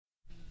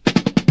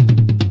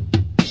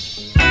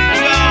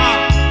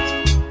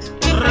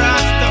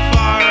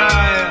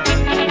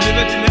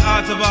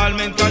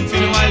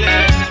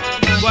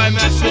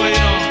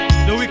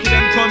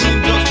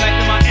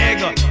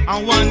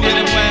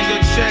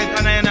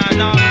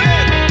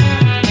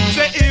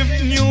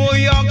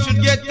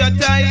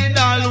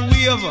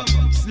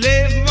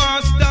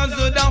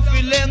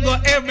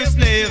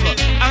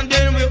slave. And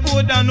then we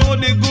woulda know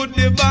the good,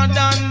 the bad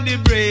and the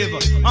brave.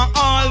 And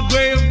all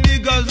grave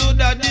diggers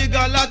woulda dig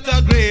a lot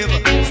of grave.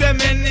 Say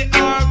many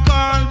are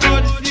called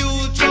but few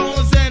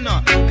chosen.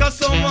 Cause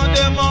some of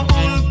them are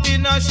wolf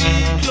in a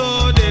sheep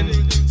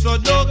clothing. So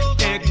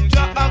duck egg,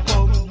 jack a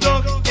come,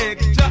 duck egg,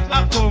 jack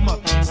a come.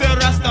 Say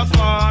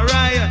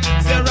Rastafari,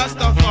 say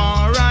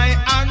Rastafari.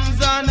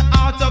 Hands and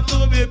heart up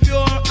to be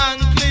pure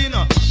and clean.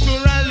 To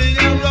rally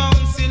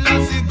around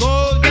Selassie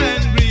gold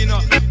and green.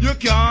 You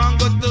can't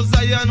go to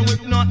Zion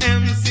with no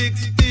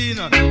M16.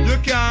 You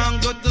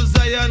can't go to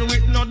Zion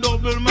with no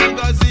double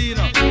magazine.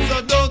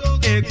 So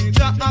duck egg,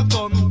 jack a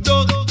come,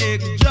 duck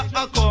egg, jack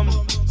a come.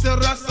 Say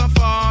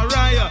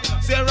Rastafari,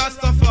 say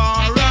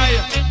Rastafari.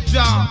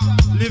 Jah,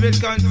 live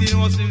it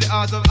continuously in the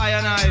art of I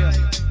and I.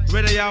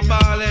 Whether you're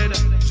ballad,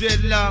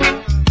 dreadlock,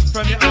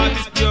 from your heart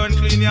is pure and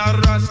clean,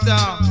 you're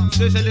Rasta.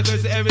 Especially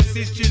because every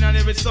sister and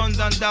every sons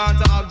and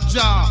daughter of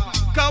Jah.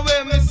 Cause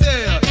when me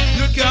say,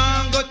 you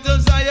can't go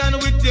to Zion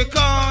with your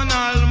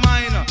carnal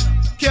mind.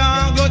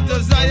 Can't go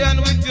to Zion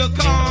with your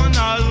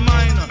carnal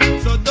mind.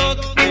 So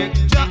duck egg,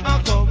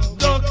 Jah come,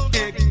 duck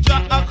egg,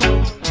 Jah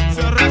come.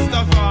 Say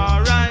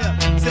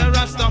Rastafari, say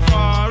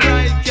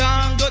Rastafari.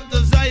 Can't go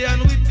to Zion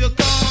with your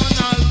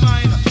carnal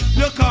mind.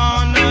 Your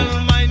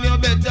carnal mind, you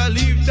better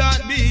leave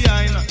that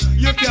behind.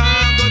 You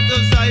can't go to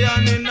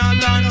Zion in a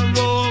Land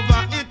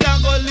Rover. It a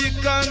go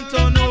lick and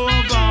turn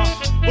over.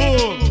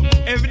 Oh,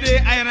 every day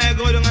I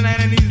go down on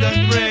my knees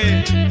and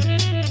pray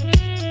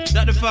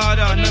that the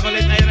Father never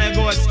let I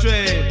go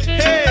astray.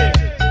 Hey,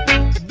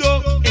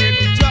 duck egg,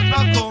 jack a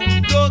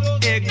come, duck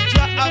egg,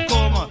 jack a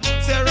come.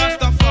 Say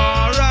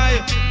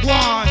Rastafari,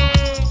 one.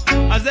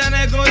 As I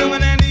go down on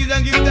my knees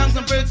and give thanks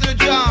and praise to the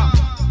Jah.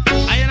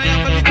 I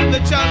have to lick up the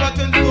child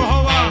 24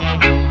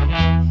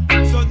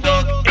 hours. So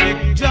duck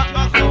egg, jack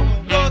a come,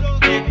 duck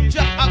egg,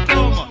 jack a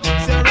come.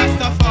 Say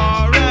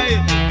Rastafari,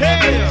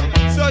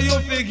 hey. So you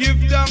forgive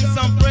thanks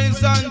and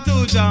praise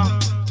unto Jah.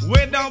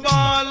 Whether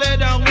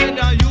ballad and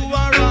whether you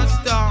are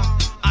Rasta,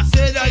 I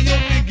say that you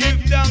forgive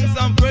thanks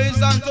and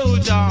praise unto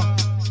Jah.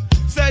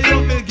 Say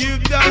you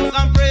forgive thanks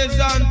and praise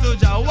unto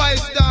Jah. Why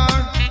star?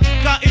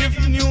 Cause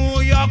if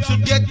New York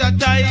should get a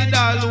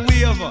tidal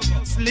wave,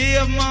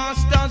 slave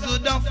masters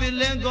would have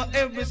feel and go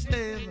every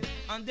slave.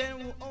 And then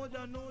we all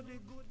know the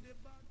good, the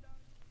bad.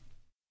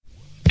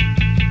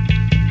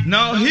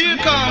 Now here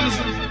comes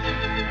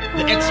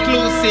the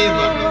exclusive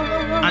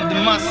and the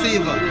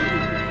massive.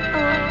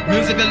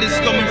 Musical is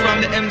coming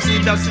from the MC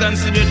that's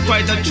considered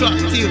quite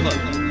attractive.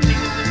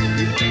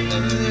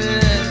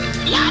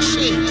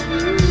 Flashy.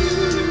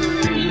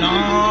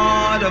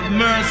 Lord of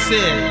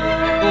mercy.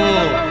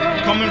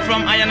 Oh, coming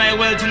from I and I,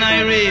 Welton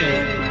Irie.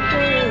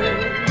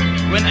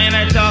 When I and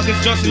I talk,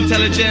 it's just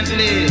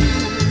intelligently.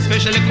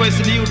 Special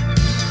request to you.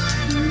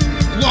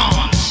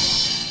 One.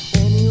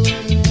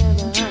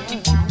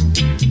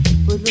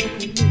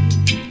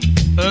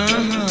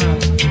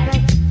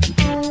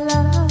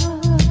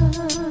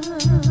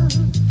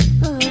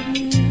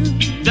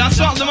 That's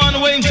what the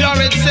man Wayne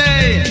Jarrett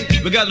say.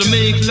 We got to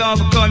make love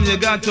come, you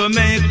got to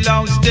make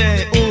love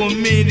stay. Oh,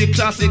 me the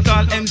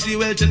classical MC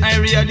Welton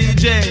Irie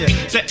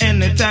DJ. Say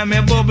anytime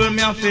me bubble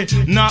me off it,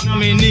 knock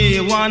me knee.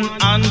 One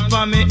hand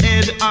for me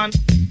head and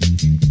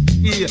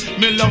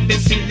me love to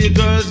see the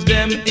girls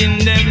them in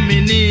them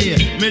mini.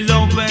 Me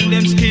love when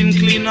them skin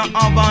clean and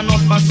have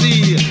enough for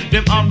see.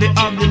 Them have the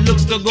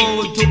looks to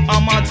go to a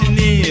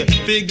matinee.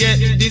 Forget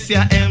this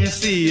ya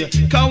MC.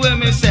 Cause when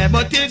me say,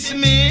 but it's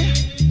me,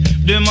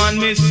 the man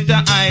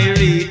Mr.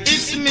 Irie.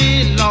 It's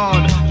me,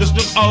 Lord. Just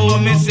look how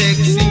me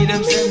sexy.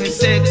 Them say me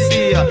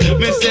sexy.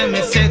 Me say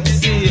me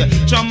sexy.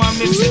 Chama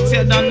me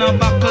sexier than a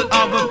buckle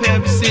of a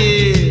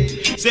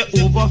Pepsi. Say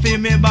over for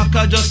me back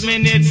just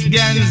minutes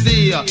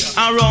Ganzi.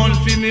 Around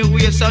for me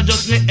waist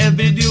just me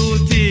heavy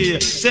duty.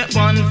 Say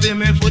one for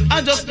me foot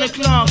just me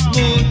Clark's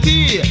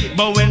booty.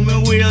 But when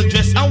me wear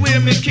dress and wear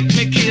me kick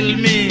me kill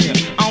me.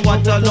 And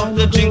what I love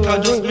to drink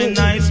just me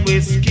nice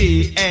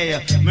whiskey.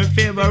 Hey, my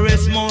favorite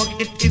smoke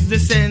it is the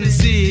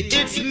Sensi.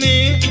 It's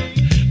me,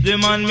 the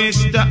man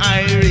Mr.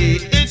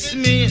 Irie. It's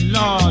me,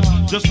 Lord.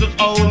 Just look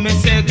how me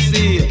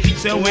sexy.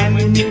 Say when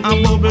me a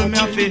bubble me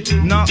a fit,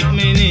 knock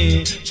me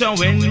knee. So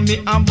when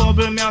me a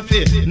bubble me a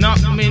fit,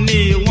 knock me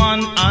knee.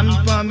 One hand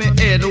for me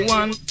head,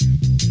 one.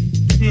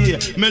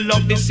 Me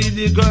love to see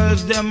the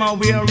girls them a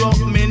wear up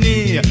me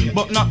knee,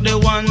 but not the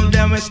one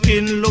them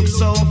skin look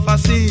so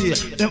fussy.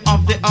 Them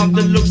have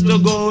the looks to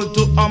go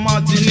to a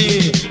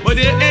matinee, but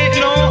there ain't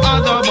no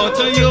other but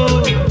you.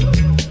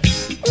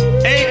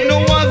 Ain't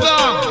no other.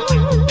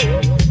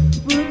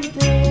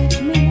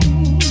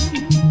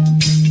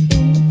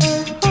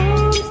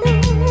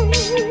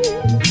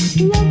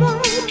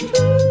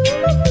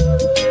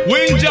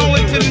 When John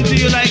will tell him to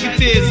you like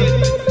it is,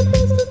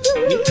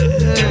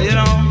 you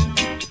know.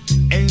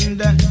 In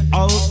there,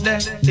 out there,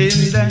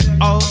 in there,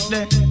 out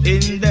there,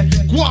 in there.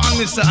 Go on,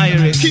 Mr.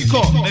 Irie, kick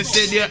up. They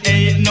said there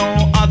ain't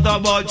no other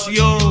but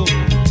you.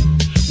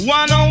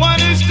 1 on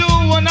 1 is 2,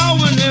 and I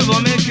will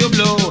never make you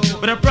blow.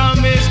 But I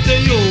promise to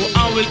you,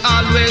 I will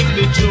always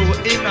be true.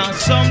 In a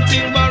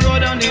something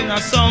borrowed and in a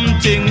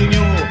something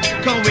new.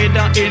 Come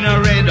whether in a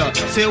red,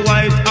 say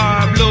white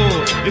or blue.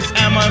 It's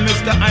Emma,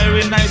 Mr.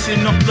 Irie, nice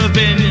enough to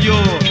venue.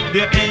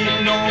 There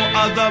ain't no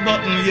other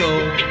but you.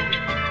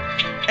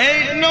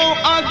 Ain't no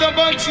other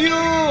but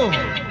you.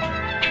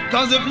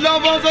 Cause if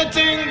love was a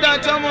thing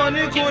that a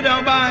money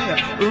coulda buy,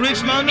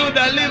 rich man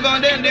woulda live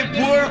and then the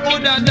poor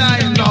woulda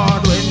die.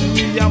 Lord, when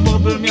me a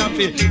bubble me a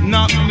fit,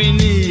 knock me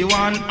knee,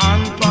 one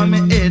hand pa me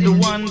head,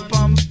 one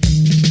pa me.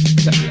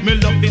 Me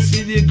love to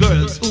see the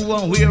girls who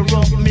want wear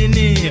up me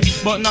knee,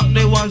 but not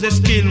the ones that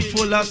skin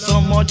full of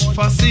so much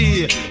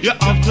fussy. You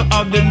have to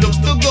have the looks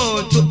to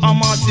go to a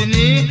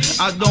martini.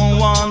 I don't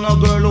want a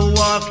girl who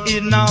walk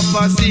in a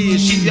fussy.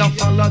 She a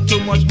follow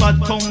too much bad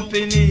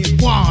company.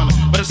 One,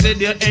 but I said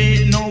there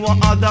ain't no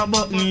other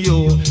but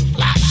you.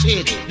 Flash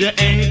it, there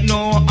ain't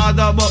no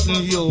other but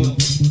you.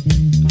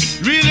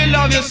 Really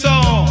love you so,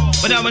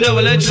 but I will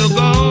never let you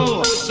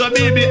go. So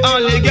baby,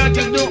 all you got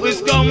to do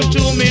is come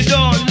to me,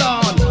 don't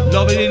Lord.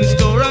 Love is in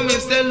store, me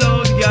say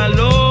love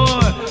galore.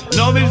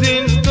 Love is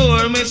in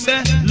store, me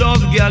say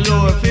love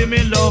galore. Feel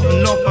me love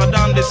enough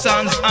than the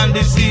sands and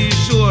the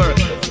seashore.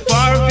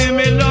 Far from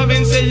me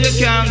loving, say you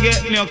can't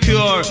get me a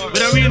cure.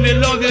 But I really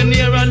love you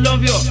near, I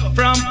love you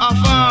from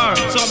afar.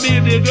 So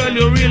baby girl,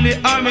 you really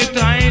are my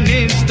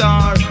tiny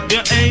star.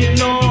 There ain't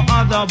no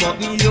other but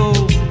you.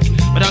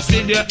 But I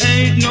said there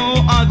ain't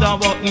no other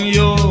but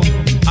you.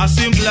 As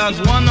simple as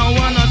 1 or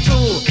 1 or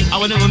 2, I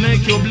will never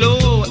make you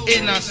blow.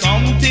 In a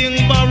something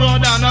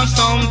borrowed and a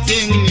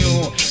something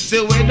new.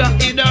 Say whether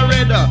either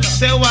red,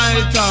 say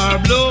white or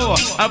blue.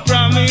 I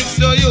promise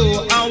to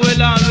you, I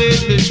will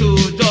always be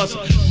true. Just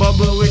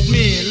bubble with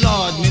me,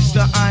 Lord,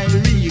 Mr.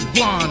 Irie.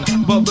 Go on,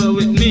 bubble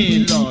with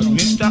me, Lord,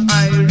 Mr.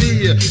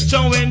 Irie.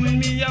 So when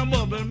me a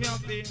bubble, me a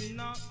feel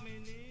knock me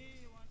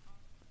knee.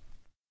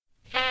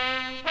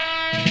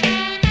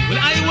 Well,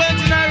 I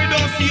Welton Irie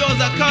don't see you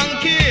as a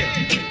conky,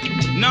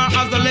 nor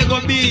as the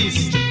Lego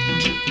beast.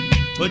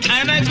 But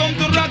I come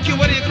to rock you,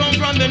 whether you come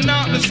from the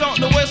north, the south,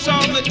 the west, or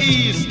the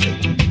east.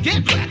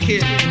 Get cracking.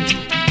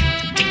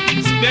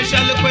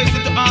 Special request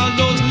to all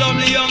those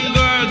lovely young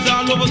girls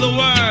all over the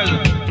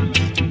world.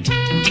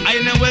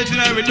 I know Welton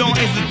Irie don't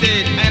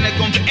hesitate, and I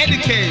come to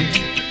educate.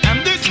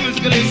 And this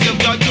musical is you've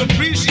got to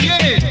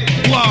appreciate.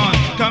 One,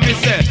 come and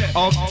say,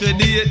 up to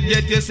date,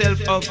 get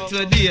yourself up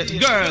to date.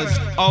 Girls,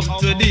 up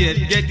to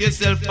date, get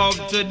yourself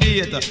up to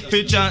date.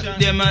 Feature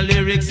them a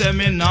lyrics, and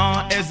me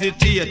nah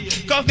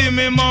hesitate. Coffee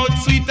me mouth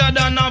sweeter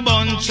than a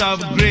bunch of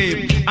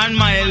grape. And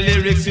my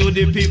lyrics, you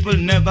the people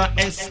never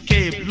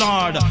escape.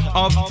 Lord,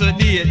 up to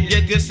date,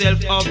 get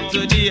yourself up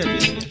to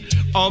date.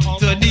 Up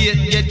to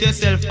date, get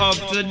yourself up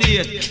to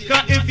date.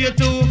 Cause if you're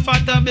too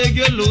fat, I beg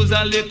you lose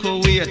a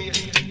little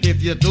weight.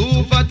 If you're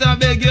too fat, I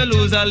beg you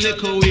lose a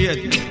little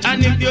weight.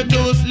 And if you're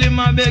too slim,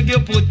 I beg you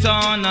put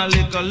on a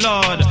little.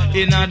 Lord,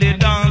 in the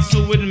dance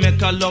who will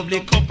make a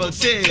lovely couple.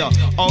 Say,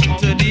 up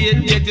to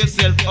date, get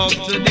yourself up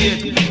to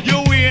date.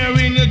 You're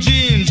wearing your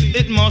jeans,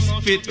 it must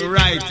fit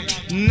right.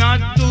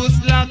 Not too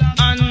slack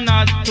and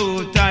not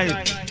too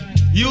tight.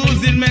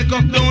 Using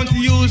makeup, don't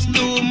use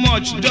too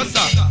much. Just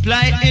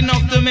apply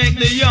enough to make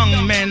the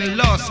young men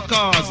lost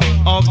cause.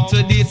 Up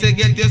to date, say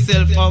get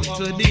yourself up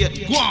to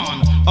date. Go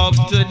on, up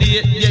to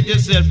date, get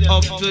yourself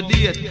up to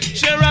date.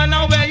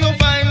 Sharana, where you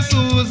find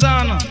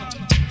Susanna?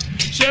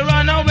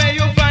 Sharana, where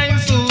you find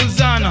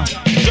Susanna?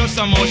 Just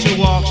somehow she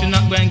walk, she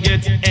not gonna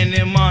get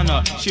any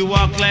manner. She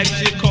walk like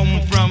she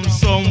come from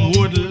some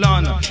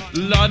woodland.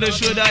 Lord,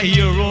 should I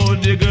hear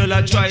the girl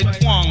I try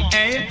twang,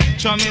 eh?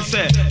 Try me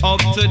say, up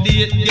to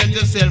date, get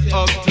yourself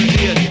up to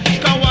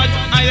date. Cause what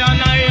I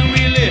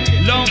really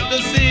love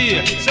to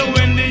see. So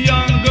when the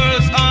young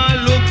girls all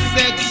look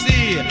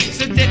sexy,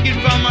 so take it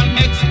from an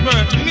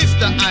expert,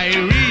 Mr.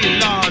 Irie,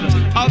 Lord.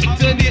 Up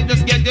to date,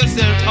 just get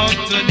yourself up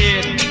to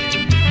date.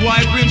 Boy,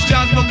 Prince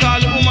Charles for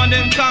call the woman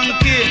them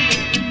conky.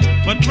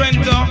 But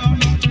Brento,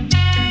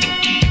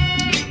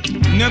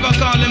 never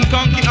call them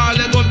conky or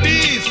Lego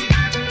beast.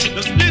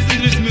 Just listen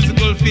to this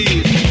musical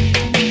feast.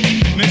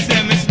 Me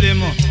say me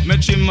slimmer, me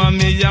chimma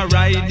me a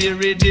ride the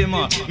rhythm.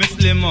 Me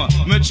slimmer,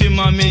 me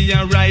chimma me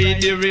a ride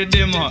the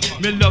rhythm.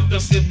 Me love to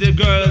see the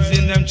girls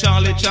in them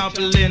Charlie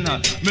Chaplin.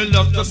 Me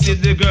love to see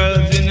the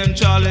girls in them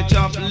Charlie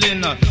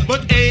Chaplin.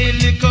 But hey,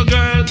 little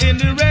girl in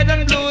the red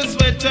and blue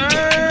sweater,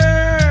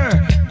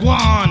 go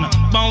on,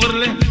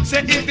 boundly.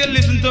 Say if you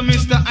listen to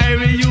Mr.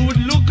 Irie, you would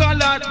look a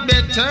lot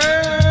better.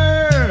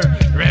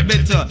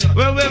 Rabbit,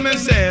 well, when me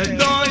say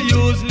don't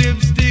use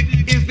lipstick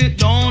if it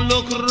don't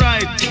look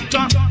right.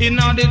 In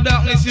all the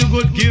darkness you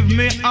could give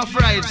me a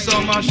fright.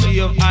 Some a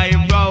shave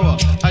eyebrow,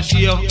 a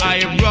shave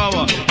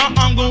eyebrow.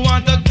 I'm gonna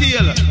want a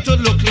tail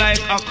to look like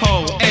a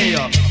cow. Hey,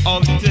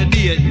 up to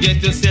date,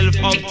 get yourself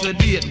up to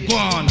date. Go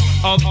on,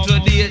 up to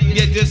date,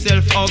 get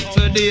yourself up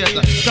to date.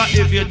 Cause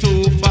if you're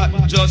too fat,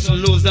 just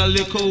lose a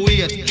little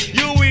weight.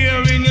 You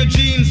wearing your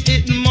jeans,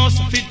 it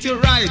must fit you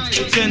right.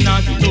 Say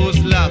not too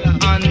slack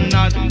and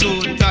not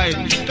too tight.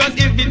 Cause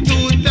if it's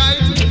too tight,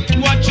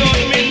 what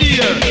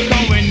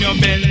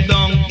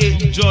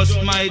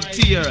just might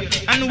tear.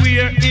 And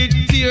where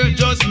it tear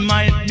just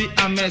might be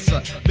a mess,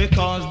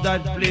 because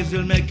that place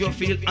will make you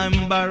feel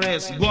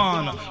embarrassed. Go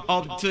on,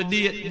 up to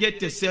date,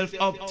 get yourself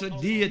up to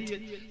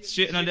date.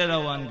 Straighten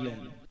another one,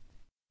 Glenn.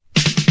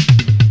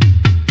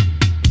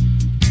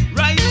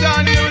 Right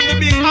down here in the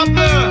big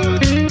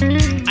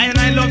apple,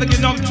 I love to get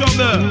enough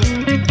trouble.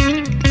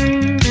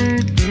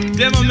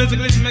 Them on music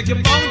listen make you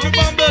bounce to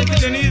bumble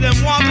till you need them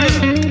wobble.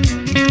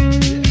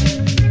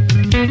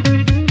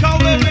 Cause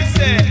when we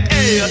say,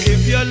 hey,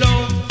 if you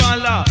love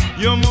fella,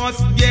 you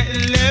must get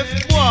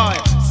left, boy.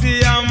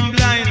 See I'm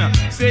blind,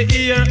 say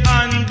ear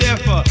and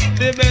deaf.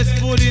 The best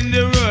food in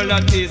the world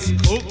that is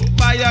cooked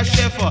by a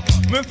chef.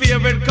 My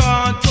favorite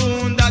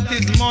cartoon that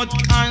is Mutt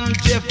and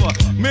Jeff.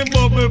 Me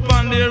bubble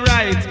on the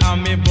right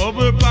and me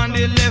bubble on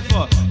the left.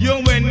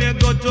 You when you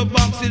go to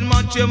boxing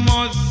match you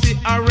must see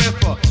a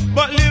ref.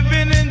 But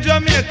living in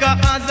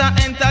Jamaica as an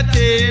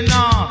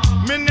entertainer,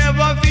 me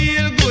never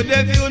feel good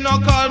if you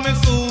not call me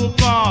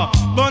super.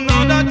 But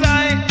now that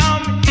I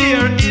am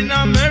here in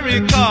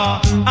America,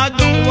 I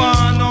don't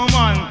want no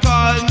man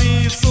call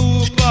me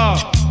super.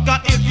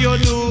 Cause if you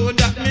do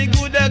that, me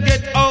good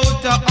get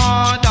out of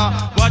order.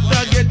 What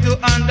I get to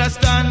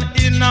understand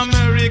in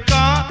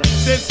America,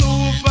 say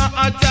super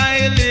a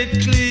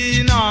toilet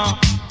cleaner.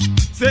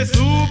 Say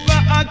super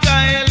a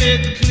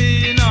toilet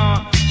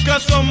cleaner.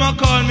 Cause some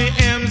call me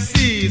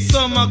MC,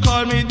 some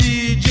call me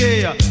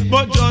DJ.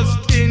 But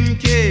just in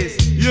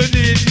case you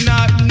did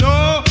not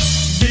know,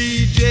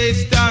 DJ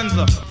stands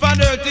for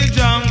Dirty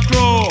John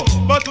Crow.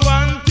 But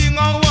one thing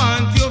I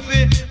want you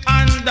to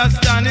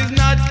understand is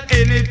not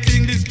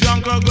anything this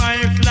drunk or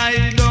going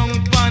fly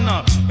down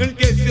panel. In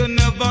case you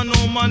never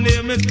know, my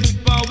name is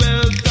Super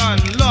Welton,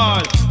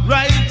 Lord.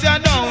 Write you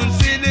down,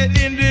 see the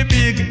in the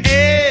big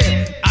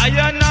A. I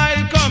and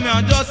I come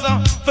here just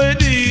for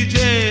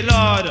DJ,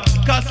 Lord.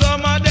 Cause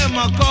some of them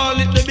call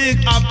it the big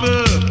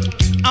apple.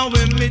 And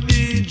when me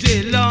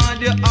DJ,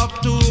 Lord, you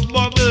have to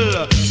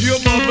bubble. You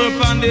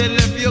bubble on the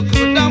left, you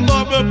could and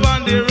bubble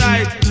on the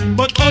right.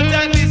 But out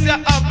of this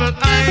your apple,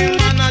 I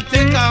wanna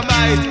take a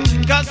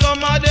bite. Cause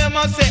some of them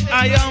say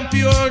I am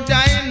pure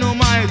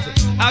dynamite.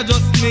 I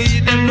just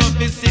need them not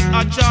to sing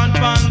a chant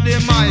on the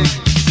mic.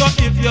 So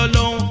if you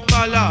don't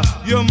follow,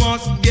 you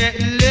must get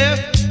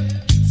left.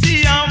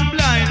 See I'm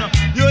blind,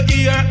 you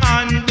ear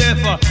and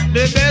deaf.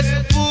 The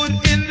best food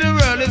in the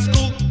world is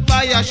cooked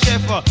by a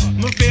chef.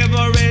 My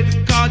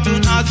favorite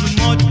cartoon has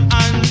Mutt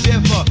and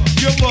Jeff.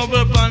 You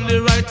bubble on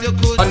the right, you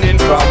could running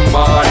from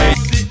morning.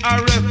 See a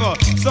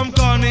ref. Some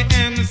call me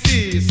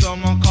MC,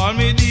 some call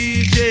me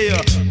DJ.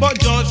 But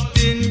just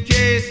in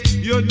case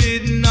you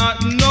did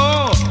not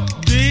know,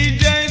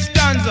 DJ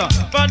stands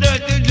for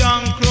Dirty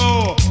John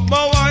Crow.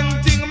 But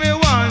one thing me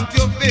want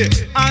you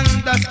to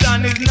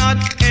understand is not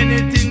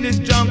anything this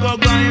junk or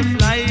grind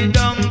fly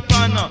down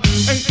panna.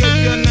 In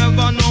case you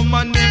never know,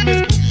 my name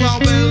is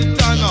Cooper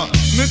Welton.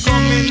 Me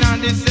come in on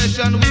this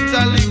session with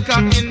a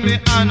liquor in me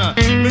honor.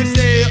 Me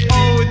say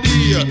oh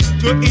dear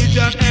to each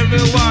and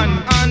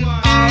everyone, and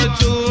all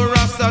to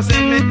Rasta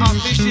say me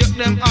appreciate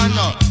them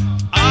honor.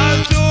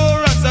 All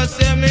to Rasta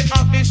say me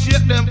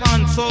appreciate them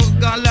and so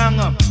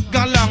galang,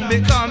 galang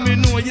because me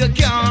know you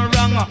can't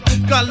wrong.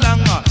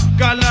 Galang,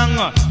 galang,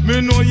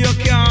 me know you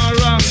can't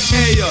wrong.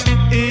 Hey,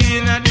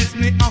 inna this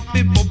me have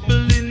to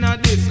bubble inna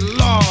this,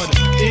 Lord.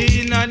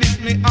 Inna this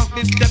me have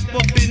to step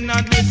up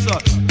inna this.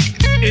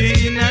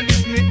 Inna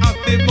this me have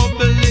to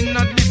bubble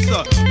inna this.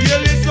 You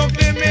listen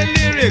to me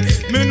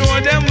lyrics, me know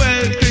them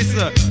well, Chris.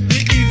 The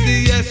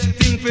easiest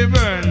thing for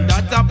burn,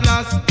 that a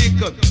plastic.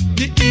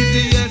 The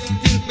easiest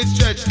thing for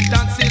stretch,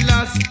 that's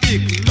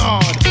elastic,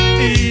 Lord.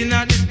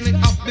 Inna this me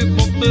have to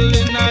bubble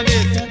inna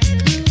this.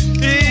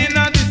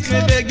 Inna this me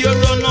beg you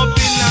run up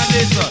inna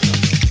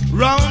this.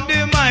 Round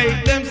the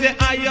mic, them say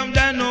I am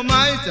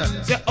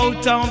dynamite. Say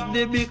out of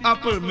the big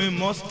apple, me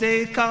must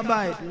take a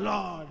bite,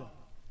 Lord.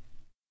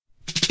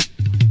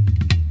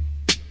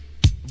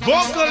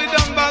 Vocally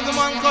done by the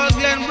man called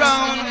Glenn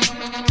Brown,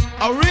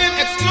 a real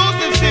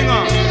exclusive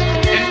singer,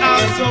 and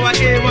also a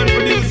A1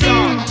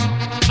 producer.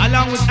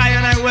 Along with I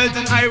and I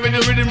Welton Irie, the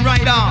rhythm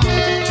right down.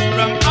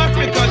 From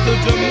Africa to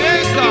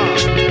Jamaica,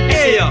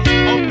 hey,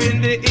 up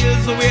in the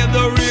hills where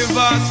the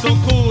river's so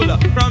cool.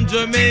 From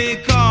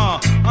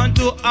Jamaica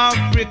unto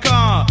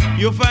Africa,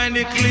 you find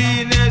the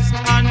cleanest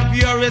and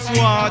purest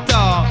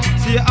water.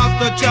 See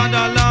after chant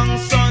along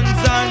sons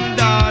and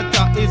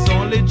daughter, it's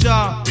only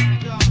Jah.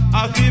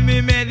 I feel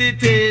me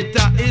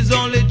meditator, is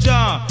only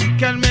Jah.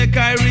 Can make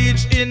I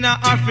reach in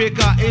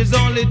Africa, is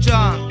only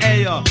Jah.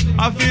 Ayo,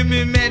 I feel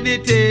me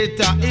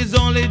meditator, is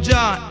only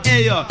Jah.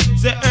 Ayo,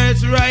 say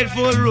earth's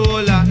rightful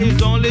ruler, is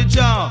only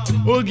Jah.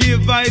 Who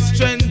give I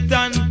strength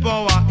and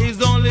power,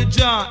 is only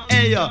Jah.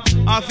 Ayo,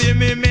 I feel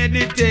me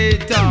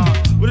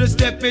meditator. We'll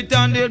step it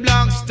on the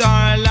Black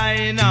Star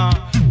liner.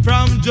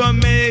 From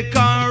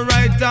Jamaica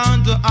right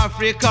down to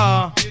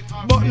Africa.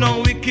 But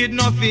no wicked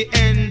nothing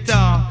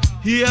enter.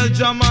 Heal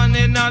Jaman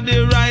in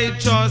the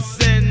righteous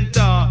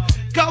center.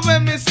 Cause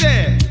when me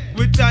say,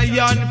 with a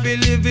yarn fi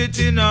live it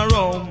in a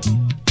room.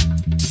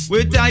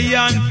 We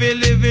tired fi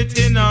live it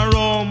in a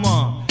Rome.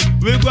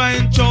 We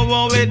going throw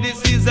away the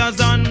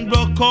scissors and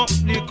broke up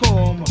the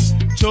comb.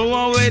 Throw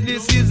away the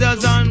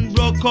scissors and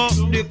broke up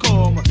the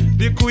comb.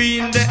 The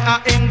queen there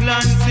at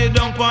England sit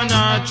down on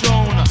her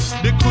throne.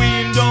 The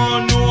queen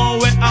don't know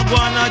where I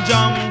wanna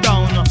jump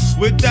down.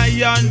 We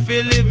tired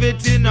fi live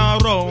it in a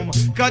Rome.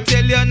 Can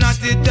tell you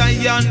not it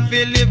tired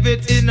fi live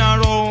it in a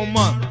Rome.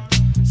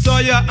 So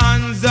your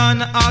hands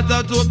and heart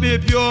have to be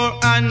pure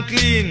and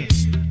clean.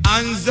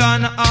 Hands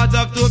and heart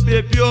have to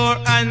be pure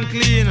and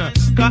clean.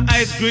 Cause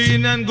ice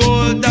green and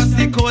gold, that's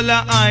the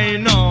color I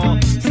know.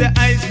 Say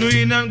ice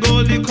green and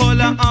gold, the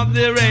color of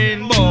the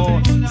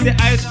rainbow. Say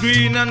ice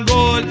green and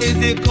gold is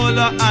the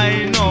color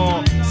I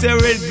know. Say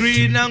red,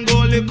 green and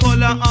gold, the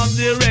color of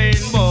the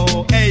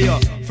rainbow. Hey,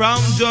 from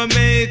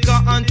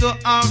Jamaica onto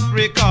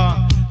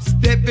Africa,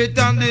 step it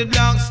on the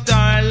Black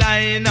Star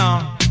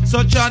Liner.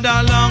 So trod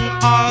along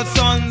our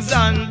sons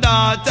and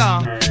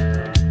daughters.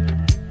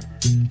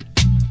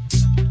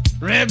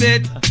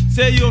 Rabbit,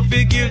 say you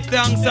fi give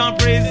thanks and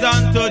praise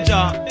unto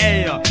Jah.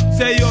 Hey,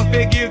 say you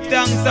fi give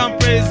thanks and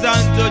praise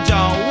unto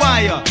Jah.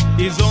 Why?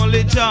 It's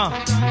only Jah.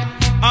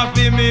 I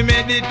feel me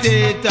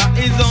meditator.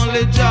 It's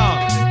only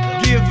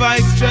Jah. Give I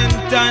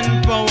strength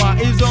and power.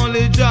 It's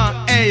only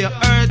Jah. Hey,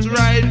 earth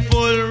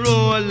rightful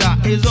ruler.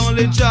 It's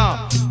only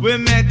Jah. We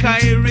make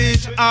I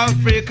reach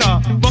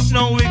Africa, but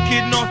no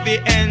wicked no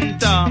fi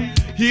enter.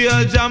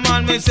 Here Jah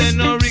man, me say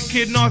no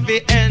wicked no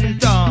fi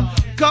enter.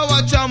 Cause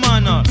watch a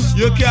man,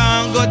 you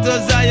can't go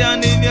to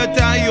Zion in your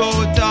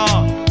Toyota.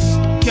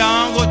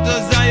 Can't go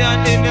to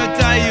Zion in your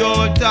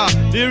Toyota.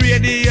 The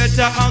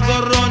radiator a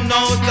go run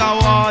out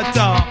of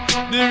water.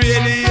 The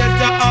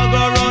radiator a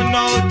go run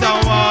out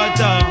of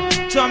water.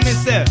 So me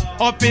say,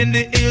 up in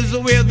the hills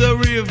where the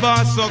river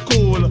so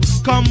cool,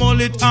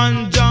 Kamulit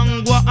and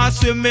Jangwa are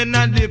swimming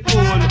at the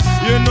pool.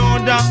 You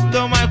know that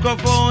the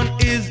microphone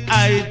is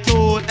I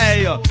told.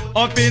 Hey,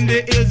 up in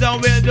the hills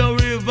where the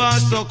river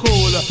so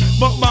cool,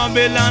 but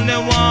Babylon they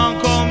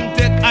want come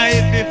take I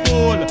fi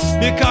fool,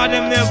 because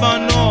them never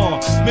know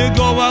me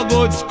go a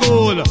good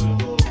school.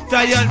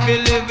 Tired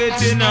fi live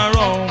it in a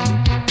Rome.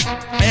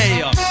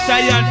 Hey,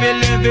 tired fi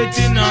live it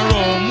in a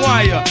Rome.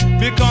 Why?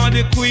 Because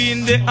the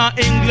queen they are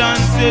England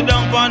sit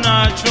down on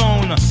her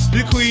throne.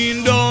 The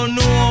queen don't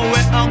know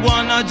where I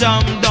wanna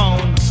jump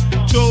down.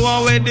 Throw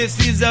away the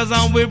scissors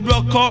and we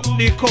broke up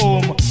the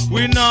comb.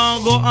 We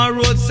now go on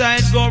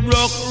roadside, go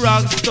broke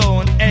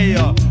rockstone. Hey,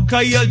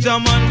 cause here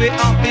German we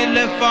have to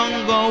left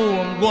and go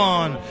home. Go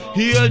on.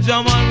 Here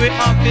German we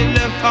have to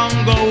left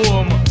and go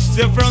home.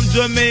 Say from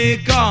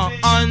Jamaica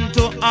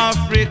onto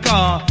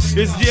Africa,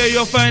 it's there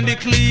you find the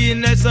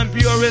cleanest and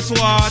purest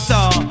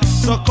water.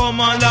 So come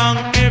along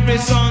every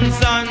sons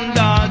and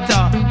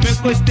daughter,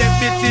 make we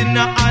step it in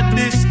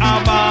Addis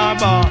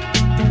Ababa.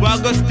 We are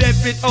gonna step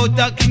it out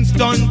of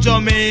Kingston,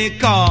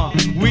 Jamaica.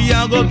 We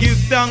are gonna give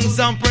thanks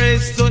and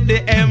praise to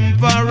the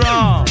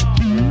emperor.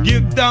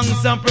 Give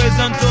thanks and praise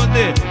unto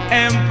the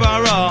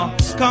emperor.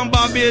 Come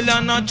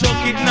Babylon and chuck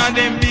it na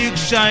them big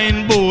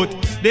shine boat.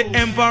 The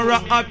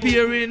emperor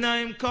appearing in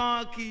him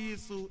khaki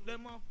suit.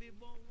 Them have the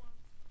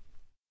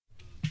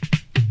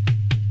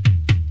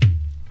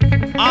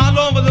all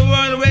over the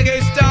world,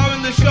 reggae star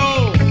in the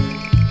show.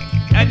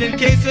 And in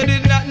case you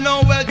did not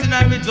know, Welton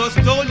Irie just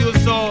told you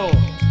so.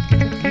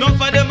 Enough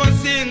of them a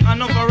sing,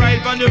 enough of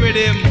ride on the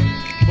rhythm.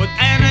 But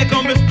I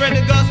come to spread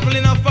the gospel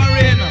in a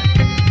foreign.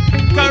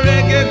 Cause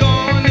reggae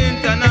gone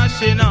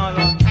international.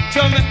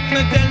 So make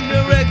me tell the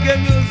reggae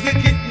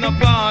music it no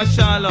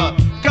partial.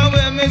 Cause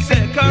when me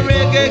say cause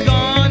reggae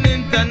gone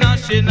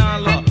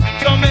international.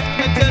 So make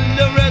me tell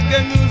the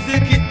reggae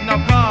music it no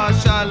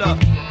partial.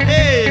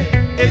 Hey,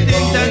 it's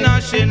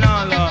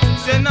international.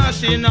 Say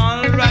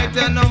national right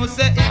now,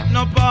 say it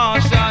no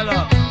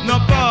partial. No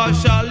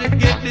partial, it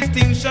get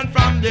distinction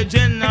from the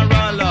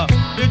general.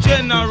 The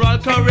general,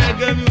 cause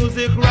reggae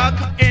music rock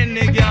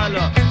any gal.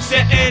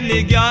 Say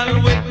any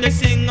gal with the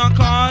singer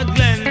called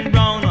Glenn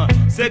Brown.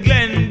 Say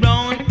Glenn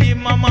Brown, he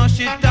mama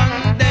shit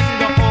and then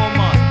go home.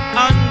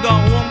 And go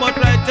home, but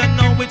right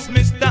now it's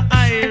Mr.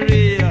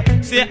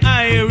 Irie. Say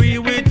Irie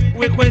with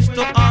request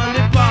to all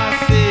the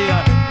posse.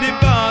 The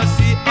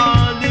posse,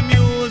 all the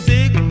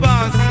music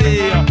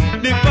posse.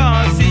 The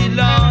posse,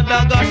 Lord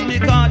of gosh,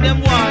 because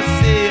them was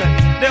see.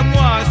 Them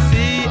was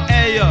see,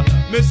 hey.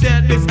 Me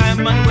said this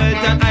I'm and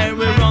Welton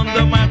Irie round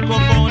the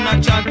microphone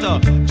and chatter.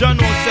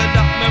 Jono said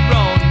that me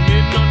brown, me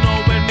no know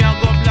when me a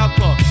go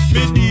blacker.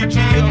 Me DJ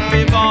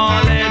me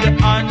ballhead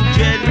and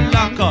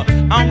dreadlocker.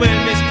 And when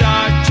me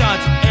start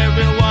chat,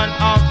 everyone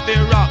off the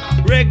rock.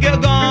 Reggae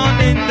gone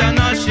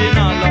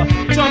international.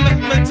 So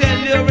make me tell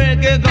you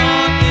reggae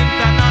gone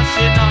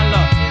international.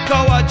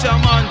 Cause watch a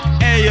man,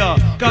 hey,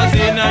 cause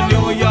in a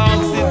New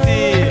York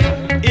City,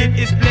 it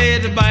is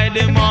played by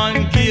the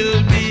man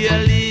Kill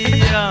Billy.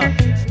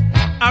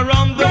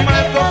 Around the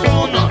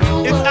microphone,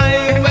 it's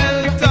I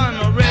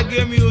Welton.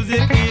 Reggae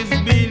music is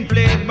being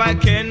played by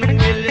Ken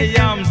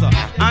Williams.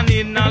 And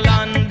in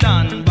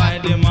London by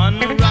the man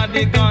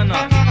Radigan.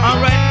 And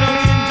right now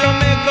in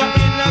Jamaica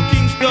in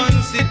Kingston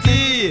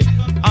City.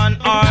 And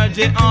our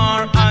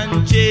LJR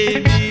and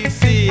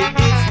JBC.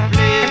 It's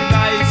played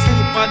by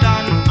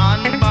Superdan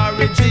and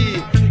Barry G.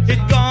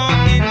 It gone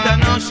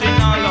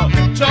international.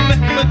 So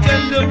make me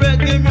tell the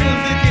reggae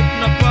music it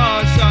no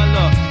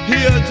partial.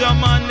 Here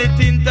German it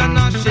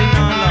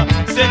international.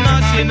 Say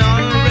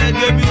national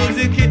reggae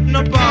music it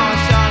no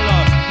partial.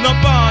 No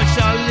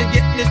partial,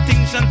 get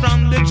distinction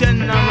from the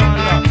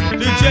general.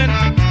 The gen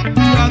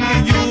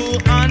drag you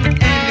and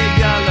any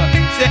gal.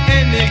 Say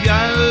any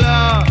gal.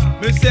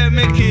 Me say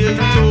me kill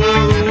two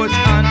roach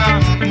and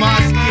a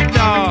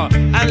mosquito.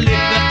 And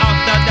little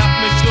after that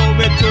me show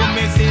it to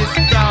me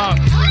sister.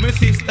 My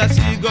sister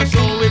she go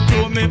show it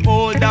to me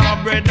older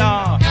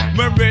brother.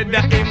 My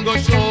brother him go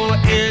show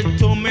it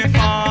to me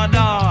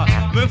father.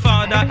 My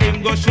father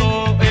him go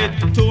show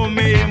it to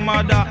me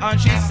mother. And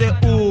she say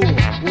ooh,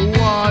 who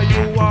are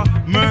you a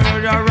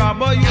murderer?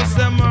 But you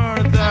say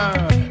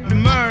murder.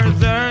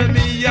 Murder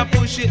me a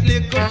push it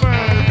little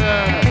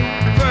further.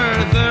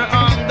 Further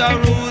on the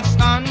roots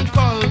and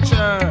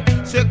culture.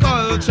 Say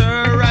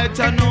culture right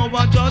I know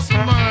what just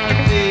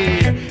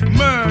Murthy.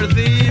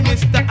 Murthy,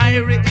 Mr.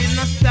 Irie in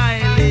a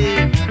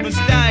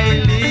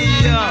styling.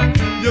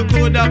 You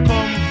coulda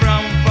come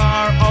from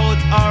far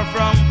out or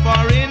from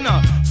foreign.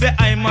 Say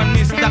I'm a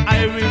Mr.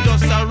 Irie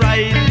just a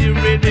ride the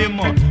rhythm.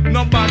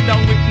 No bother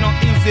with no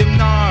ism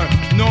nor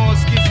no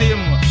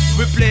schism.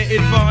 We play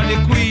it for the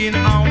queen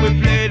and we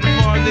play it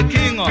for the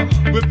king.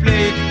 We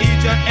play it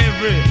each and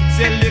every.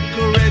 Say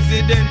little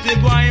resident, they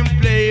go and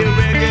play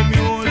reggae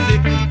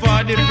music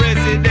for the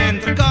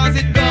president. Cause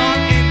it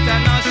gone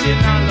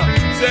international.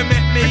 Say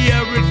make me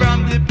hear it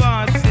from the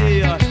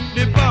posse.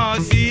 The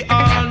posse,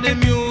 all the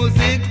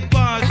music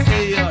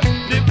posse.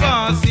 The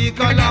posse,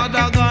 cause Lord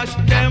of gosh,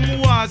 them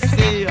was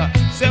see.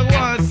 Say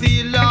was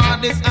see,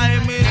 Lord, this I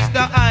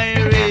Mr.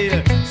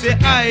 Irie. Say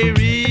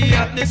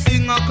Irie, the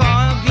singer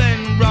called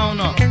Glenn Brown.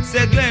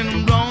 Say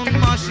Glenn Brown,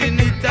 machine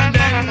it and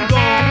then go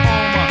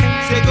home.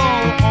 Say go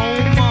home.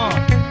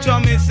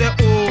 Chummy say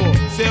oh,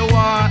 say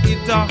what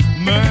it a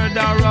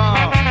murderer.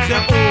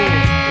 Say oh,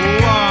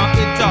 what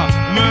it a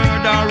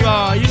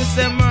murderer. You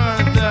say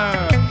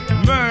murder,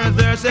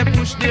 murder. Say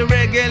push the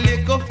reggae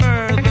little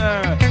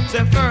further.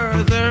 Say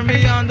further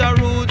me on the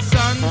roots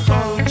and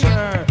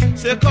culture.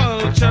 Say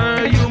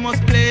culture, you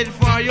must play it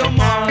for your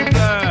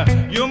mother.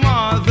 Your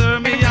mother,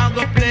 me I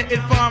go play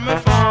it for my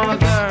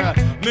father.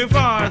 Me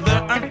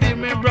father and for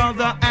me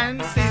brother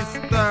and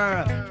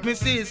sister. Me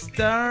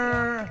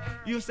sister,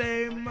 you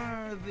say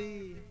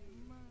Murthy.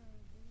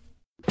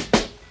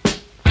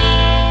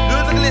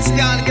 Musicalist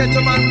can't get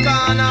to man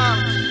corner.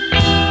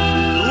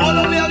 The whole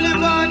of me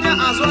live on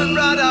ya as one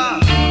brother.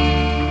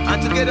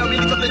 And together we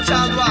lift up the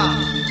chalwa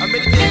and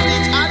meditate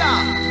each other.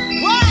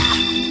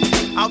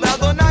 Wah! I will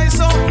go nice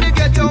up the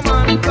ghetto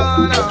man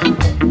corner.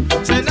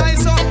 Say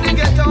nice up the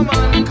ghetto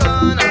man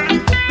corner.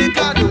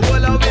 Because the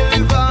whole of we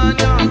live on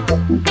ya.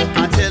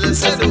 I tell you,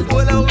 say the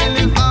whole of we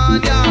live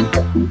on ya.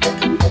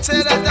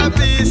 Say that a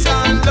peace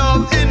and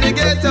love in the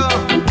ghetto.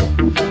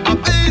 A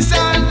peace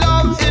and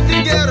love in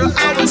the ghetto.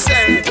 I will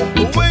say,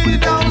 way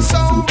down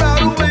south,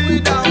 brother, way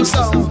down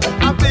south.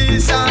 A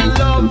peace and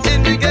love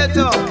in the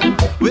ghetto.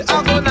 We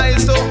are gonna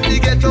nice up the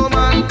ghetto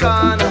man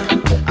corner.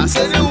 I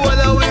say the whole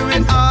of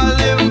we all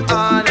live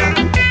on.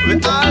 We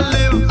all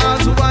live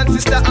as one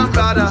sister and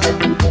brother.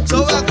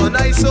 So we are gonna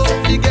nice up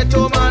the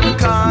ghetto man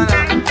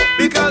corner.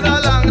 Because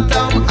a long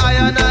time I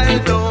and I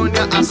down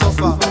ya I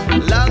suffer.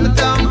 Long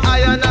time I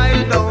and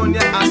I down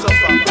ya I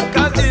suffer.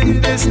 Cause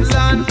in this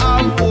land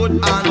of wood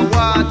and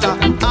water,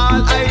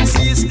 all I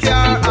see is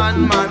care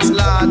and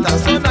manslaughter.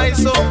 So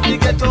nice up the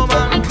ghetto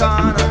man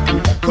corner.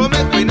 Come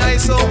make we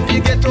nice up the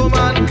ghetto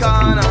man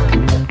corner.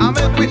 I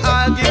make we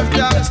all give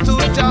thanks to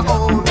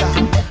Jehovah.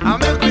 I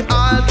make we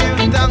all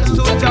give thanks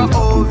to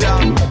Jehovah.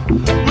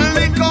 We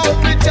link up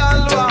with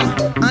Jalwa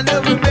and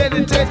then we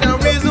meditate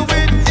and reason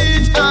with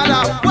each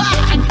other.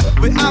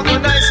 We are gonna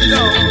nice it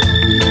up.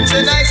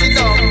 Say nice it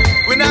up.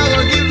 We not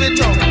gonna give it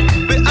up.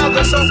 We are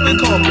gonna suck the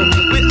cup.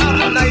 We are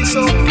gonna nice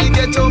up the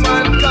ghetto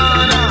man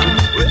corner.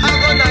 We are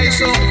gonna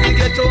nice up the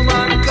ghetto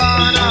man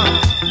corner.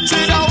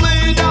 See the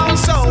way down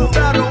south,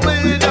 brother,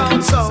 way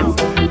down south.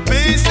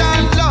 Peace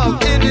and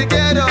love in the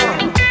ghetto.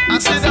 I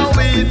see the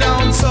way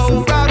down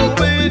south, brother,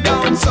 way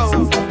down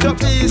south. The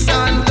peace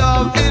and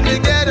love in the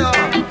ghetto.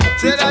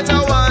 Say that a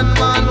one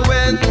man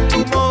went to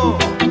more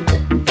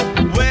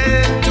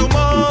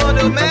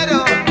the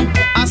meadow.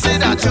 I see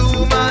that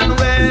two man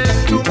went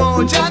to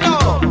more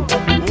Jano.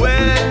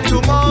 Went to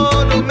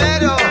more the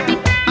meadow.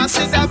 I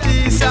see that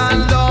peace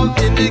and love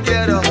in the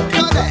ghetto.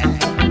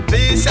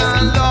 Peace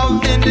and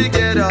love in the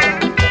ghetto.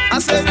 I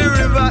say the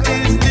river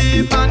is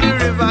deep and the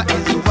river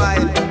is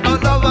wide,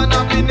 but love and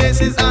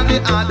happiness is on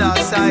the other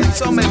side.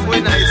 So make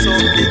we nice up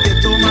the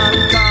ghetto man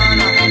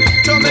corner.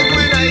 So make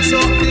we nice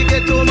up the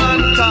ghetto man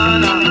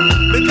corner.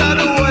 Because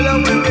the whole of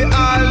we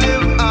all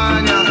live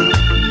on ya.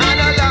 And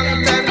a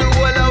long time the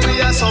whole of we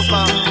a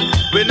suffer.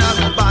 We not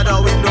go bother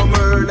with no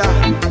murder.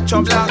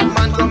 So black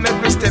man come make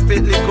me step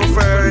it little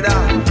further.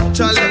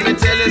 So let me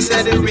tell you,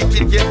 say the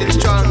wicked getting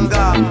stronger.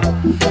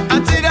 I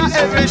see that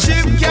every every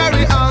ship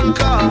carry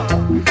anchor.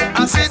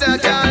 I said I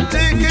can't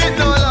take it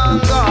no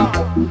longer.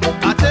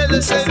 I tell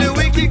you, say the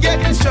wicked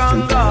getting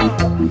stronger.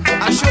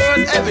 I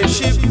showed every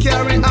ship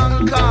carry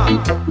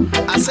anchor.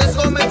 I said,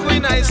 come make we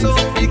nice up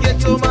the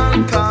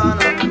Ghettoman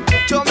corner.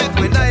 Come make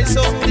we nice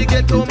up the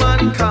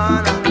Ghettoman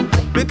corner.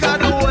 Because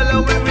the whole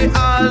of we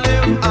all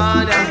live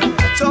on.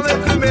 So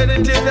make we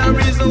meditate and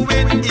reason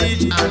with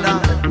each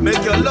other.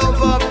 Make your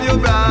love up your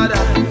brother.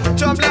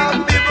 Some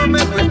black people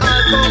make we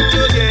all come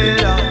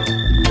together.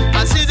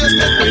 I see just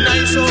make we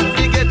nice up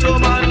the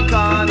Ghettoman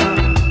corner.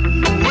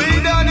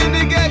 We down in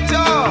the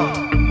ghetto.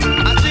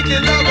 I think you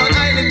love and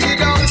I need it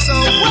down so.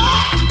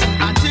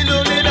 Until you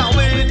need a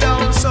way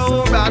down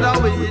so, brother,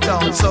 way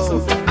down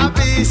so. A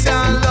peace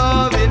and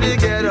love in the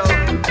ghetto.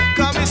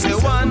 Come and say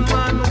one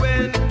man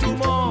went to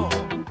more.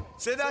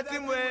 Say that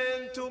him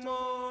went to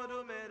more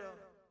to meadow.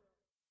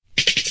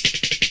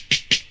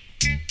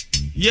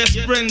 Yes,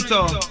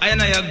 Brento, I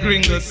and I are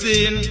gringo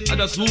scene. I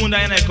just wound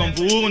I and I come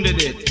for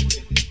wounded it.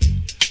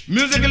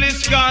 Musically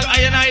is called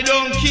I and I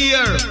don't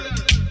care.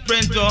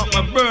 Brento,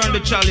 I burn the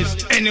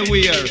chalice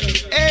anywhere.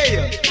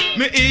 Hey,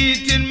 me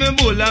eating me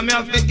bull and me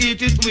have to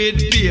eat it with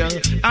beer.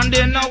 And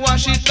then I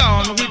wash it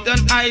down with an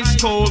ice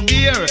cold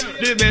beer.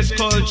 The best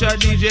culture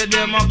DJ,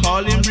 them I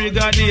call him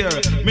Brigadier.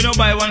 Me no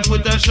buy one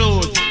foot of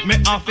shoes, me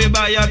have to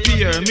buy a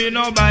pair. Me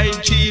no buy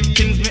cheap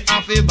things, me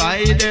have to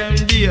buy them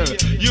dear.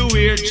 You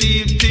wear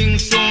cheap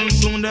things,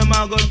 soon them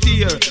I go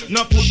tear.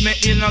 No put me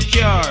in a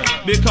car,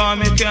 because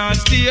me can't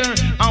steer.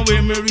 And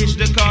when me reach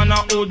the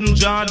corner, wouldn't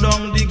jar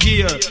down the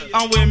gear.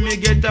 And when me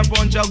get a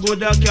bunch of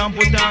good, I can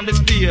put on the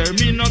spear.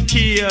 Me no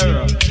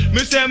care. Me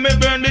say me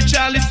burn the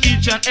chalice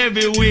each and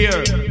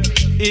everywhere.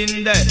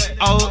 In there,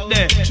 out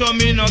there, so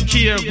me no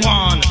care, go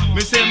on. Me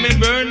say me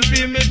burn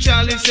for me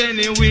chalice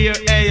anywhere,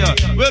 hey.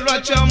 Well,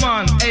 watch your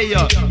man, hey.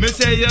 Me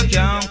say you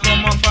can't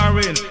come a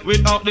foreign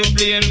without the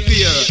plain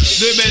fear.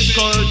 The best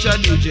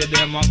culture DJ,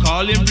 them I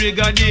call him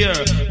Brigadier.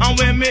 And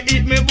when me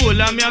eat me bull,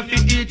 I me have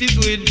to eat it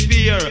with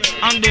fear.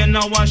 And then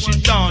I wash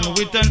it down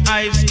with an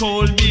ice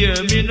cold beer.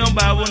 Me no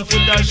buy one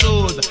foot of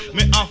shoes,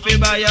 me have to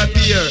buy a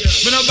pair.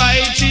 Me no buy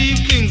cheap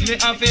things, me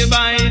have to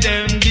buy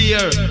them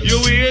dear.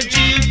 You wear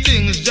cheap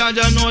things,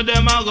 Jaja know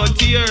them I go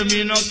tear,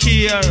 me no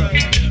care.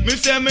 Me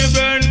say me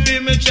burn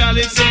for me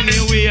chalice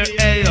anywhere,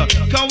 hey.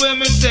 Come when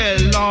me say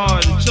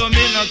Lord, so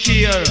me no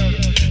care.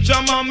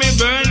 Some man me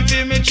burn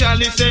for me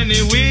chalice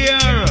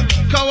anywhere.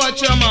 Come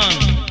watch your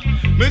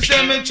man. Me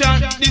say me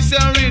chant this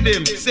a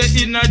rhythm,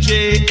 say in a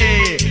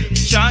J.A.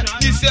 Chant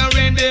this a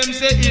rhythm,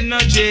 say in a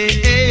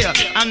J.A.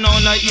 And now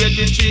like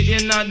 83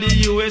 in the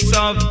US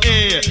of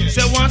A.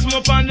 Say once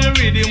more on the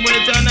rhythm,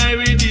 Welton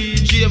Irie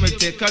DJ, me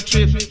take a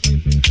trip.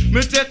 Me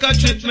take a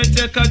trip, me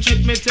take a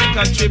trip, me take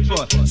a trip.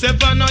 Say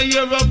pan a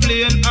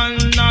aeroplane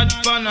and not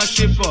pan a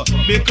ship.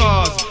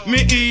 Because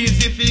me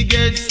easy fi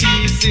get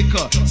seasick.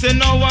 Say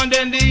no one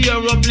then the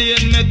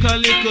aeroplane make a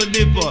little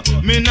dip.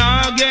 Me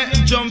nah get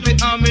jumpy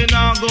and me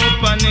nah go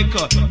panic.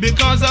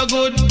 Because a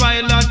good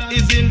pilot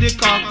is in the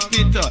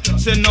cockpit.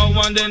 Say no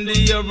one then the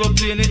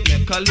aeroplane it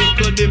make a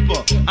little dip.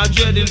 A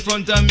dread in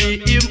front of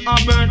me, him a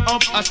burn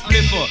up a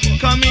slipper.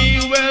 Come me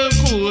well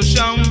cool,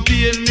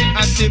 champagne me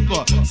a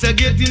sipper. Say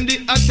get in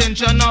the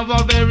attention of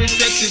a very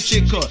sexy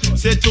chick.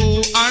 Say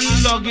two and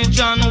luggage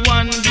and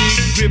one big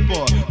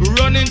gripper.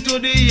 Run into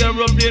the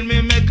aeroplane,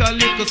 me make a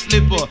little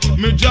slipper.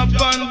 Me drop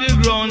on the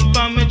ground,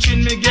 for me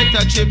chin me get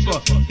a chipper.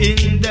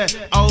 In the,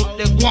 out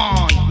the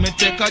ground, me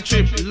take a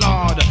trip,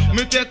 Lord.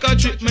 Me take a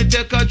trip, me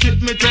take a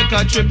trip, me take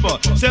a tripper.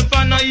 Say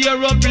pan a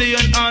aeroplane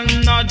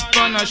and not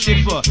pan a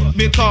shipper.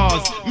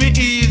 Because me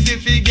easy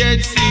fi get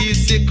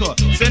seasick.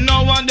 Say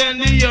no one then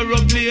the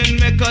aeroplane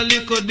make a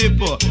little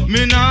dipper.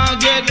 Me nah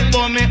get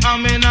bummy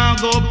and me nah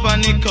go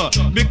panic.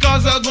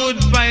 Because a good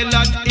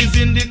pilot is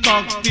in the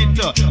cockpit.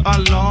 A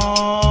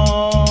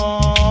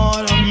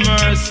Lord of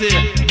mercy.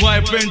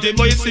 Boy plenty,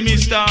 boy you see me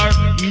star,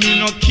 me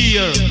no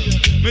care.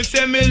 Me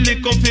say me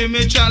lick up in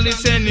me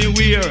chalice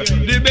anywhere.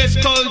 The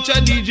best culture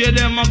DJ,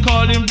 them I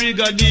call him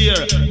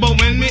Brigadier. But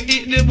when me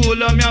eat the bull,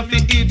 me have to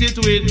eat it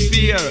with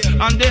fear.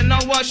 And then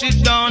I wash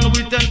it down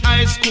with an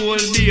ice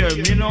cold beer.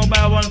 Me no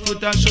buy one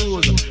foot of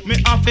shoes, me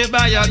have to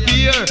buy a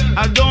beer.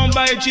 I don't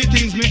buy cheap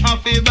things, me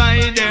have to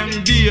buy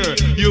them dear.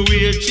 You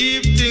wear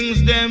cheap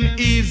things, them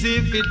easy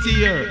fit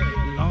here.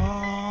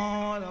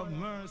 Lord of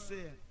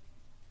mercy.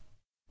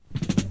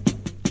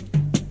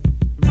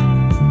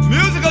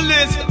 Musical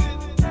list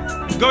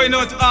going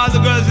out to all the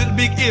girls with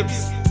big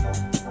hips.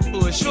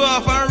 Oh, show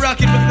off and rock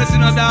it with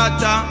missing a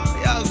daughter.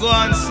 Yeah, go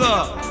on,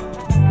 so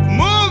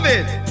move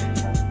it.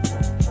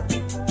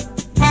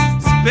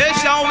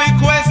 Special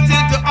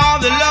requested to all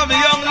the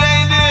lovely young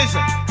ladies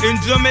in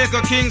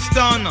Jamaica,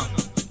 Kingston,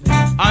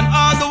 and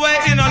all the way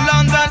in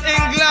London,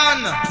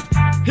 England,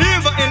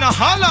 even in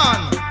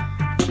Holland.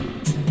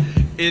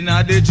 In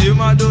the gym,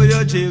 I do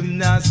your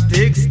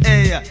gymnastics,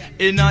 eh?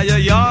 In your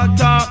yard,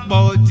 talk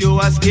about you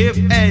a skip,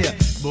 eh?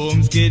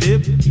 Boom, skid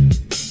hip,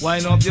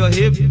 wind up your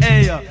hip,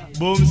 eh?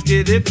 Boom,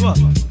 skid hip,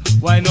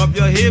 wind up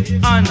your hip,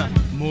 and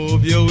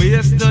move your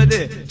waist to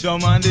the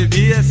drum and the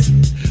bass.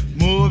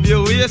 Move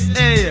your waist,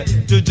 hey,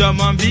 to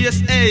drum and bass,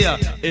 hey.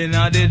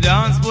 Inna the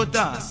dance, put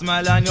a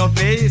smile on your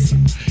face.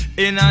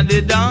 Inna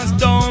the dance,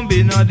 don't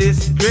be no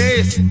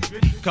disgrace.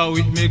 Cause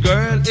with me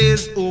girl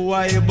is who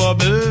I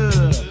bubble.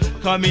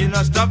 Come in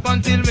and stop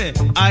until me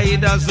I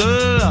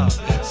dazzle.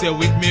 Say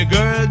with me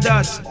girl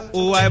that's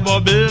who I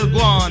bubble. Go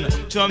on.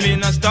 Come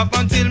in and stop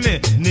until me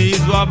knees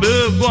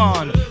wobble. Go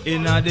on.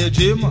 Inna the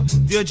gym,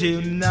 your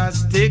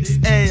gymnastics,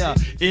 hey.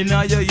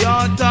 Inna your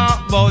yard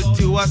talk about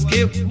you a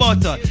skip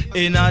butter.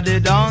 Inna the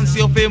dance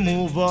you fi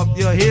move up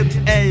your hip,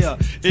 hey.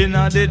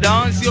 Inna the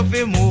dance you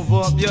fi move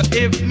up your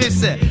hip, me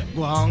say.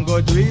 Go on go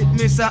do it,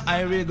 Mr.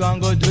 Irie, go on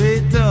go do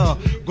it.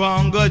 Go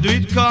on go do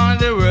it, cause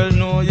the world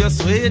know you're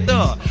sweet.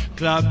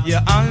 Clap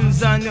your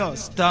hands and you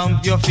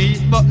stamp your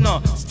feet, but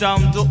no,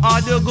 stamp to all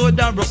you good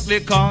and broke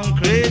the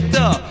concrete.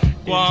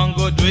 Go on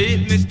go do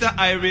it, Mr.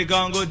 Irie, go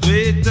on go do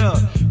it.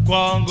 Go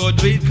on go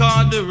do it,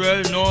 cause the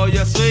world know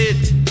you're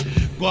sweet.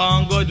 Go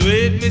on go do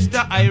it,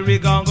 Mr.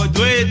 Irie, go on go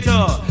do it.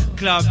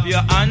 Clap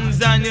your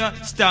hands and you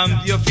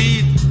stamp your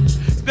feet.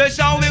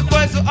 Special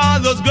request to all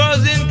those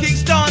girls in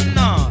Kingston,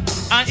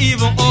 and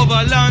even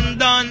over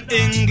London,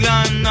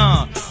 England,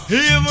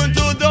 even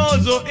to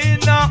those who in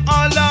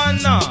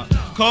Holland,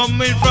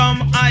 coming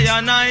from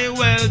I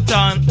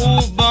Welton,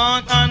 who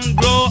born and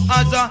grow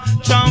as a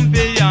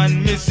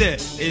champion. Me say,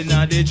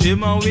 inna the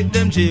gym with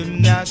them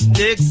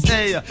gymnastics,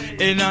 hey.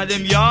 Inna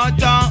them yard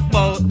talk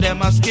about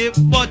them a skip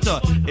butter.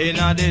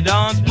 Inna the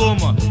dance, boom.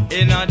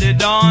 Inna the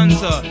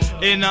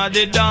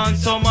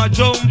dance, some a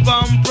jump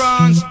and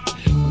prance.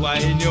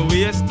 Wine your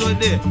waist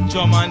today,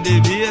 drum and the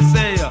bass,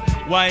 hey.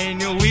 Wine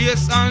your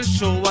waist and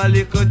show a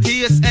little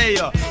taste, hey.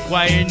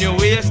 Wine your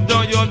waist,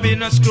 don't you be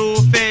no screw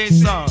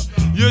face,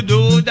 You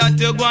do that,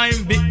 you're going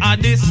to be a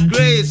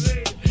disgrace.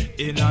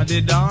 Inna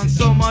the dance,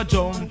 some a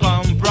jump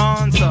and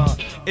prance.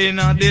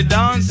 Inna the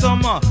dance,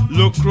 some a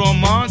look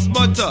romance,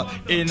 but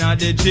inna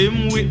the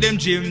gym with them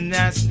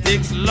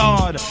gymnastics,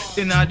 Lord.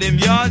 Inna them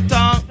yard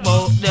talk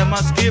about them a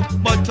skip,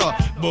 but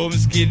boom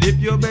skidip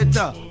you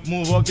better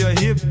move up your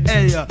hip,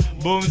 hey.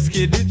 Boom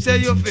skidip say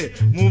you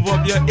fit move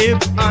up your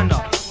hip and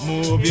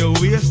move your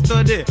waist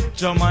today,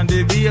 drum and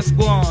the bass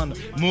go on.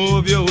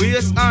 Move your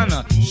waist and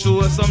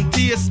show some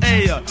taste,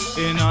 hey.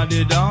 Inna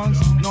the dance,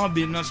 no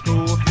be no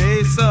screw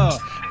face.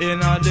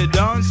 Inna the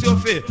dance you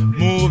fit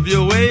move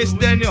your waist,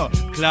 then you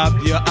clap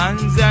your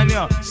hands and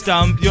you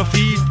stamp your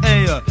feet,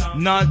 hey.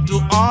 Not too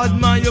hard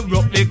man, you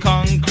broke the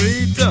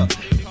concrete.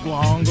 Go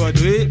on go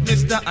do it,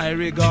 Mr.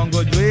 Irie, go on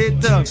go do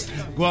it.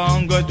 Go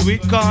on go do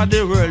it, cause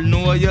the world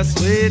know you're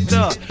sweet.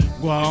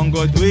 Go on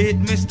go do it,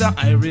 Mr.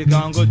 Irie, go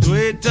on go do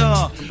it.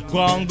 Go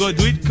on go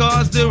do it,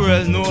 cause the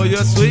world know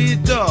you're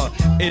sweet.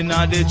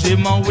 Inna the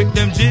gym and with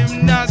them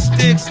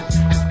gymnastics.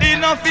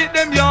 Inna fit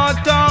them yard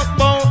talk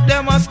about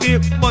them a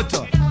skip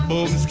butter.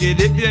 Boom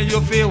skidip, yeah,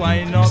 you feel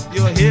wind up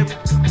your hip.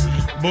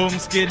 Boom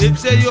skidip,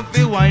 say you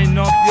feel wind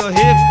up your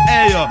hip,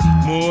 hey.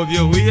 Move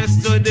your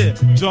waist to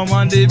the drum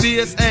and the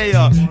bass, hey.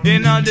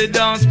 Inna the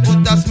dance,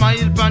 put a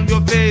smile on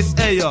your face,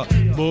 hey.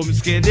 Boom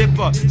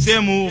skidip, say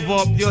move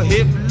up your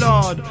hip,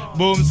 Lord.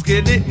 Boom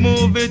skidip,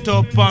 move it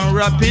up and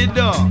rapid.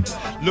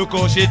 Look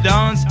how she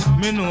dance,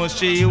 me know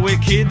she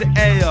wicked,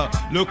 hey.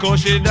 Look how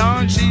she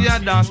dance, she a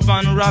dance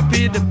pan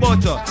rapid,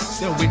 but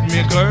say with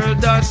me girl,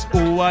 that's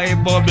who I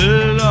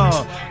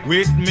bubble.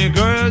 With me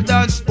girl,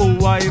 that's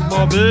who I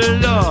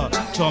bubble.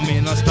 Tell me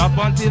not stop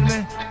until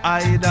me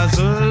I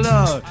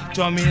dazzle.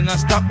 Tell me not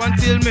stop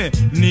until me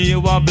knee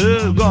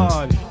wobble,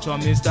 God. Tell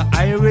Mr.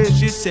 Irie,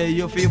 she say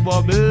you fi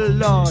bubble,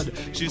 Lord.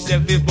 She say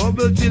fi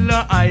bubble till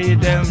her eye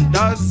them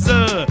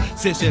dazzle.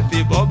 Say she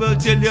fi bubble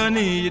till your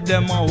knee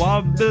them a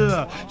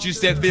wobble. She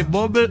say fi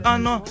bubble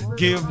and no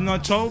give no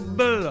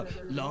trouble.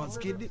 Lord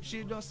skid if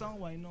she does and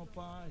wind up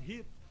her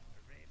hip.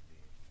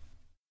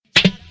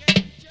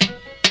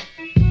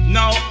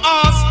 Now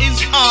us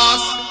is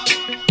us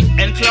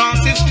and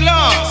class is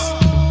class.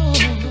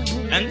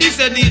 And this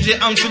a DJ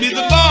I'm to be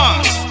the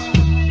boss.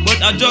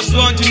 But I just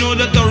want to know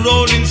that the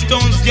Rolling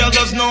Stones girl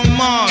does no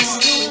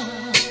mask.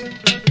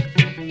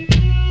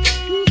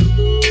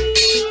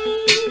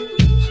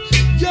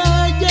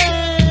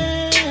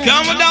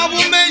 Come down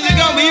with me, you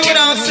can be what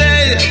I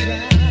say.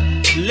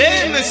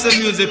 Play me some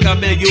music, I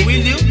beg you, will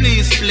you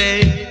please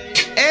play?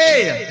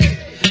 Hey,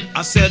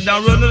 I said I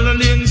roll a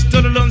link,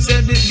 stood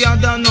said this girl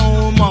done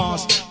no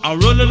mask. I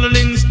roll a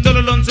link,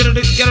 stood said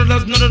this girl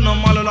does not no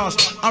mal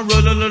loss. I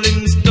roll a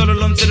link,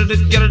 stood said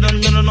this girl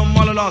done no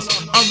mal loss.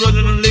 I roll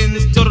a link,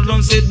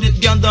 stood said this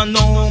girl done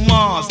no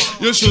mask.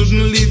 You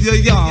shouldn't leave your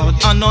yard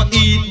and not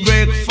eat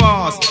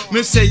breakfast.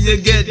 Me say you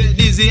get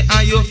dizzy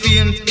and you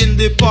faint in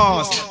the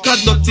past.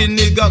 Cause dirty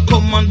nigga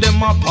come and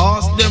them a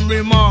pass them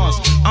remarks.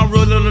 I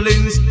roll a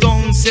link,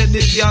 stone said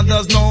this girl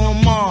does no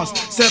mask.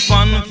 Step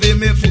on for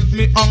me, foot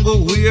me and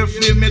go wear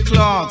for me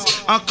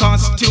clocks. A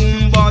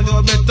costume ball,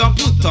 you better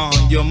put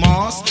on your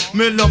mask.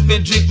 Me love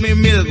it, drink me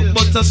milk,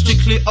 but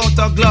strictly out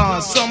of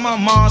glass. Some a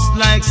mask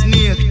like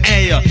snake,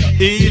 hey,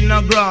 in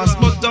a grass.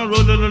 But a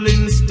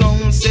rolling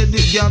stone said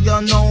the girl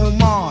don't know no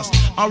mass.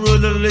 A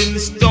rolling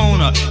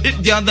stone,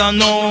 it gather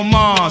no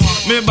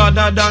mass. Me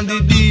better than the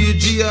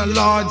DJ,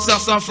 Lord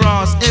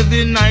Sassafras.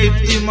 Every night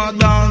him a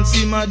dance,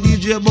 him a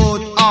DJ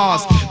bout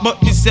ass. But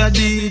this a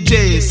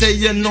DJ, say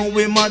you know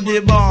him a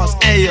the boss.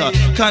 Hey,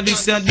 cause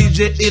this a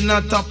DJ in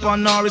a top of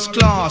Norris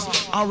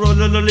class. A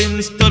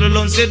rolling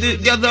stone, say the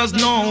gathers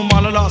no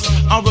malalas.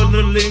 A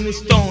rolling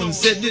stone,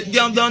 say the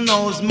gather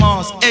knows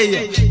mass.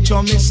 Hey,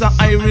 cho Mr.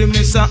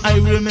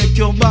 Irie, make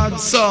your bad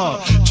so.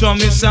 Cho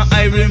Mr.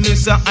 Irie,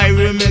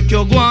 make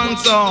your guan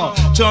so.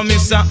 Cho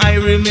Mr.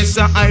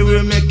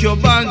 Irie, make your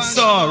bad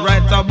so.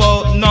 Right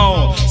about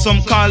now,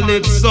 some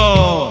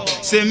calypso.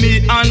 Say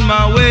me on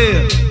my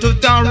way to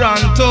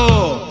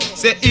Toronto.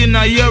 Say in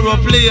a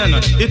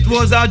aeroplane, it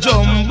was a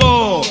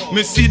jumbo.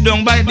 Me sit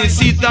down by the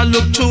seat and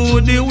look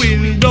through the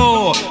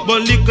window.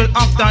 But little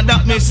after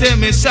that, me say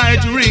me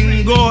sight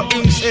Ringo.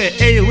 Him say,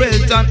 hey,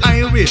 Welton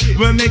Irie,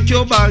 we make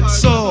your bad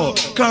so.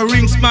 Can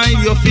ring span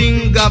your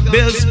finger,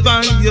 bell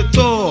span your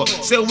toe.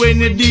 Say when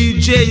you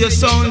DJ, you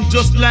sound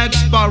just like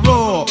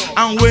Sparrow.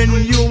 And when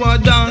you are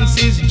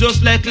dance, it's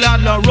just like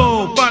Ladder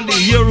Row. On the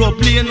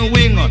aeroplane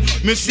wing,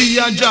 me see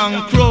a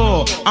John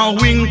Crow.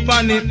 And wing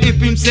pan him,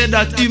 if him say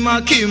that him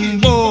a Kimbo.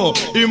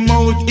 Him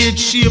mouth it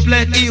shape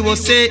like he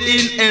was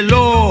saying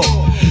hello.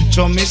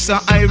 Cho Mr.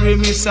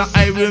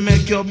 Irie,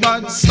 make your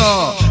bad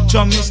so.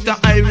 Cho Mr.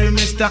 Irie,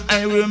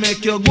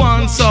 make your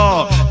guan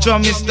so. Cho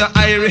Mr.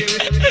 Irie.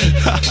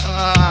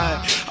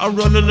 I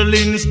run a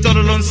little stutter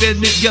alone, said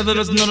it gather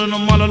there's none of no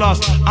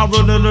malalas. I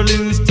run a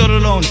little stutter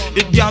alone,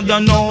 it gather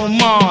no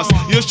mass.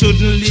 You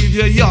shouldn't leave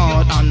your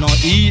yard and not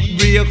eat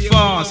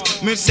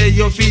breakfast. Me say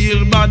you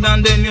feel bad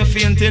and then you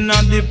fainting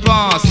at the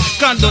past.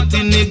 Cause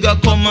dirty nigga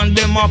come and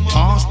them a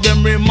pass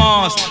them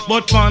remorse.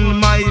 But on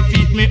my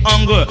feet me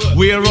hunger,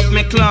 wear up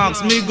me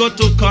clocks. Me go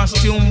to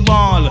costume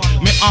ball,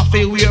 me have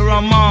to wear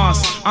a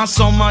mask. And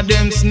some of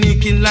them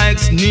sneaking like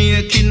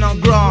snake in a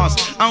grass.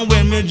 And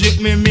when me drink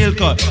me milk,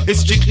 it's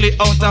strictly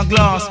out of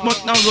glass.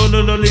 But now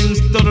rolling,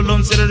 stutter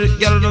alone, say that it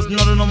gathers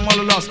none of no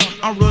malalas.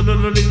 I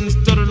rolling,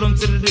 stutter alone,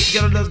 say that it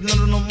gathers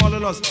none of no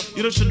malalas.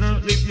 You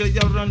shouldn't leave your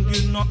yard and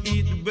you not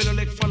eat better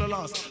like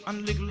falalas.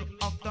 And little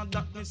after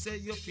that me say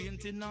you're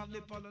fainting at the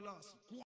palalas.